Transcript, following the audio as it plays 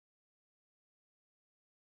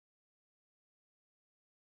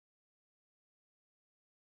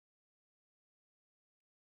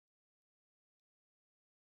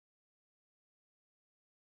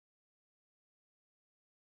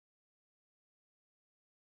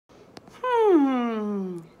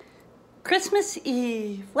Christmas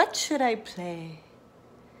Eve, what should I play?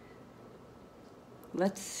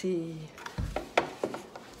 Let's see.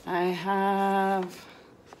 I have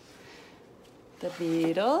the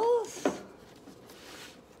Beatles,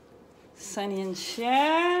 Sonny and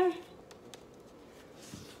Cher,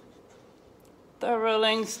 the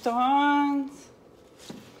Rolling Stones,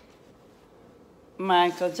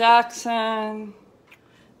 Michael Jackson,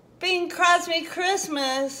 Bing Crosby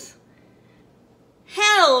Christmas.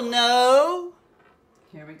 Hell no.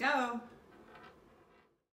 Here we go.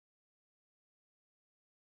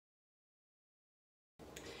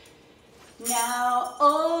 Now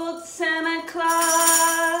old Santa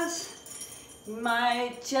Claus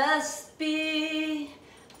might just be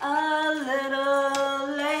a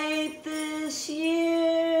little late this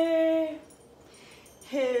year.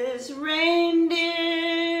 His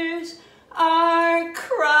reindeers are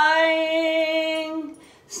crying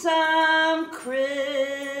some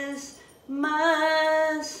Christmas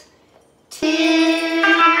tears.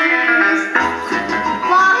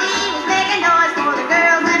 While he was making noise for the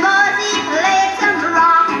girls and boys, he played some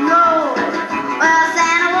rock and roll. Well,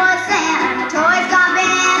 Santa was Santa, and the toys got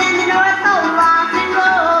banned, and the North Pole rocked and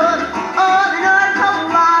rolled. Oh, the North Pole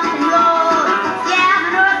rocked and rolled. Yeah,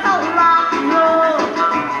 the North Pole rocked and rolled.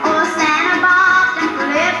 Oh, Santa bopped and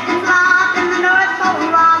flipped and flopped, and the North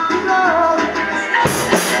Pole rocked and rolled.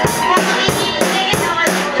 While he was making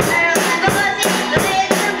noise for the girls and boys, he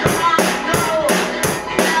played some rock and roll.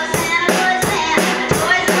 Well, Santa was Santa, and the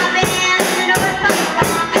toys got banned, and the North Pole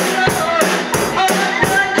rocked and rolled. Oh, the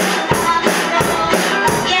North Pole rocked and rolled.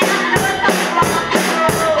 Yeah, the North Pole rocked and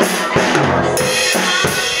rolled.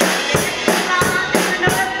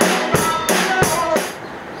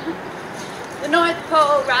 The North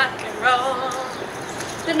Pole rock and roll.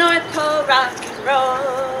 The North Pole rock and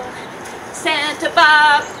roll. Santa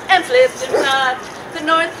bopped and flipped and flopped. The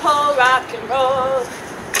North Pole rock and roll.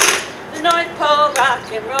 The North Pole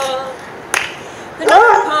rock and roll. The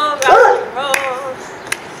North Pole rock and roll.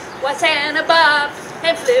 Why Santa bopped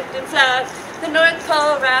and flipped and flopped. The North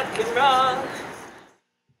Pole rock and roll.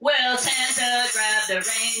 Well, Santa grabbed a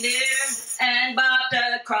reindeer and bopped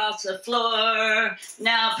across the floor.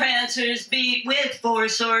 Now Prancer's beat with 4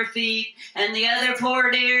 sore feet, and the other poor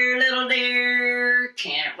dear, little dear,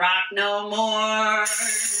 can't rock no more.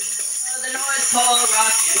 Oh, the North Pole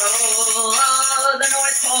rock and roll. Oh, the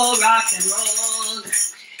North Pole rock and roll.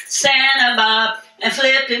 Santa bopped and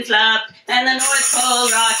flipped and flopped, and the North Pole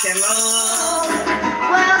rock and roll.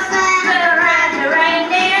 Well, Santa grabbed the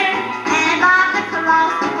reindeer and bopped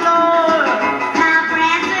across the floor. Now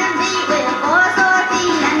Prancer's beat with 4 sore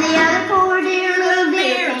feet, and the other poor dear little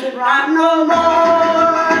deer can't rock no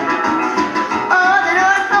more. Oh, the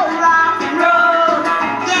North Pole rock and roll.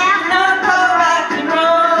 Yeah, the North Pole rock and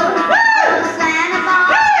roll. Oh, Santa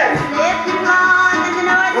bopped and flipped and flopped, and the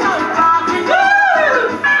North Pole rock and roll.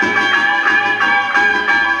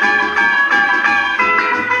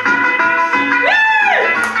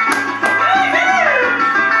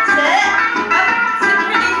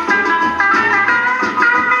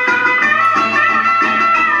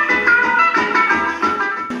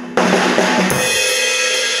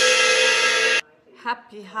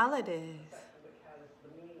 Happy holidays.